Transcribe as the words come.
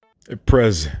Hey,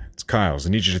 Prez, it's Kyles.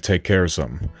 I need you to take care of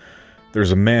something.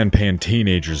 There's a man paying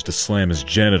teenagers to slam his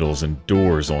genitals in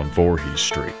doors on Voorhees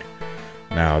Street.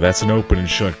 Now, that's an open and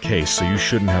shut case, so you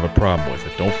shouldn't have a problem with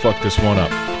it. Don't fuck this one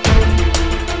up.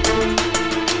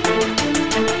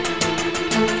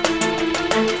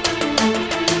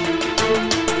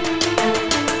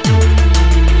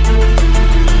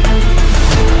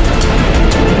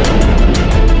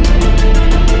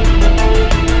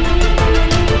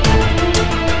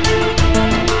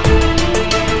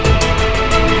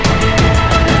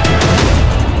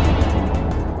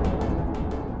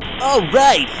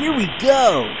 Alright, here we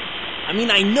go. I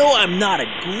mean, I know I'm not a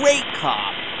great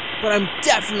cop, but I'm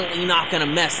definitely not gonna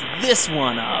mess this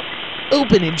one up.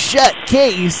 Open and shut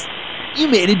case? You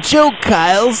made a joke,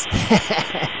 Kyles.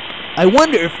 I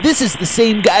wonder if this is the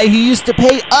same guy who used to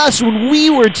pay us when we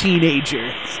were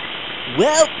teenagers.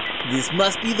 Well, this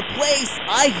must be the place.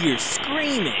 I hear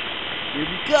screaming. Here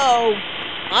we go.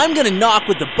 I'm gonna knock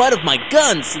with the butt of my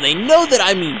gun so they know that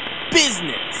I mean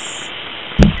business.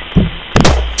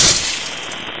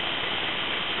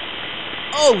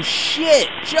 Oh shit,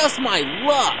 just my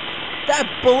luck.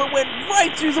 That bullet went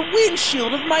right through the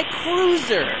windshield of my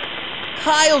cruiser.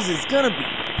 Kyles is gonna be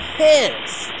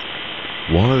pissed.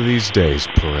 One of these days,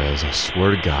 Perez, I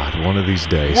swear to God, one of these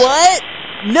days. What?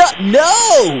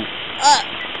 No!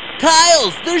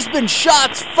 Kyles, there's been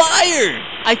shots fired.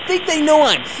 I think they know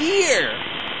I'm here.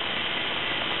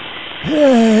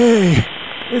 Hey,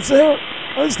 is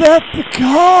that the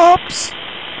cops?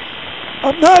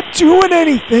 I'm not doing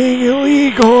anything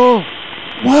illegal.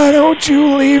 Why don't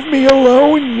you leave me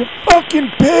alone, you fucking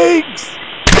pigs?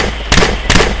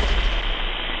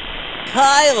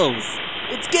 Kyles,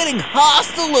 it's getting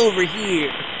hostile over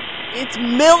here. It's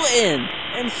Milton,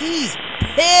 and he's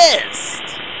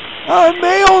pissed. I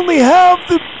may only have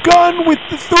the gun with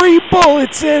the 3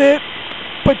 bullets in it,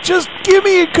 but just give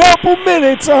me a couple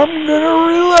minutes, I'm gonna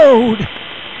reload.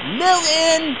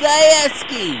 Milton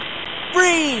Gayeski,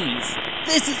 freeze!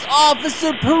 This is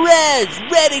Officer Perez,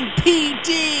 Reading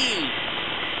PD!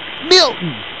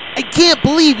 Milton, I can't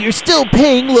believe you're still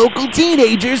paying local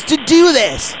teenagers to do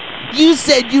this. You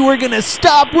said you were gonna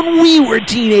stop when we were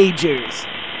teenagers.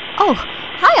 Oh,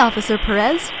 hi, Officer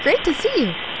Perez. Great to see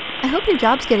you. I hope your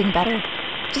job's getting better.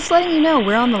 Just letting you know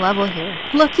we're on the level here.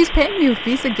 Look, he's paying me with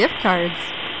Visa gift cards.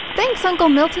 Thanks, Uncle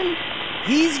Milton.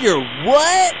 He's your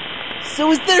what?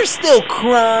 So is there still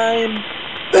crime?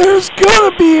 There's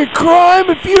gonna be a crime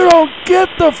if you don't get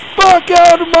the fuck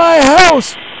out of my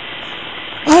house.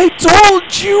 I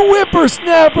told you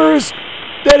whippersnappers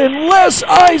that unless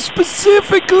I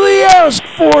specifically ask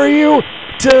for you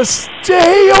to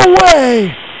stay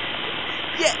away.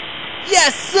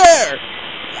 Yes, sir.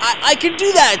 I can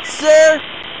do that, sir.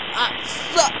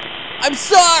 I'm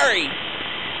sorry.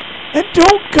 And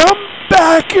don't come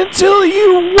back until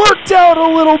you worked out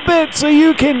a little bit so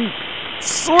you can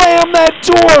slam that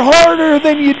door harder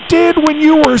than you did when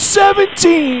you were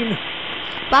 17.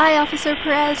 Bye, Officer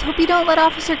Perez. Hope you don't let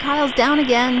Officer Kyles down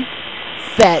again.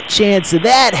 Fat chance of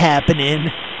that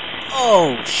happening.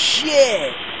 Oh,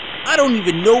 shit. I don't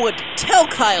even know what to tell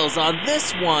Kyles on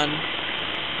this one.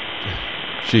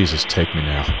 Jesus, take me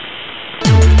now.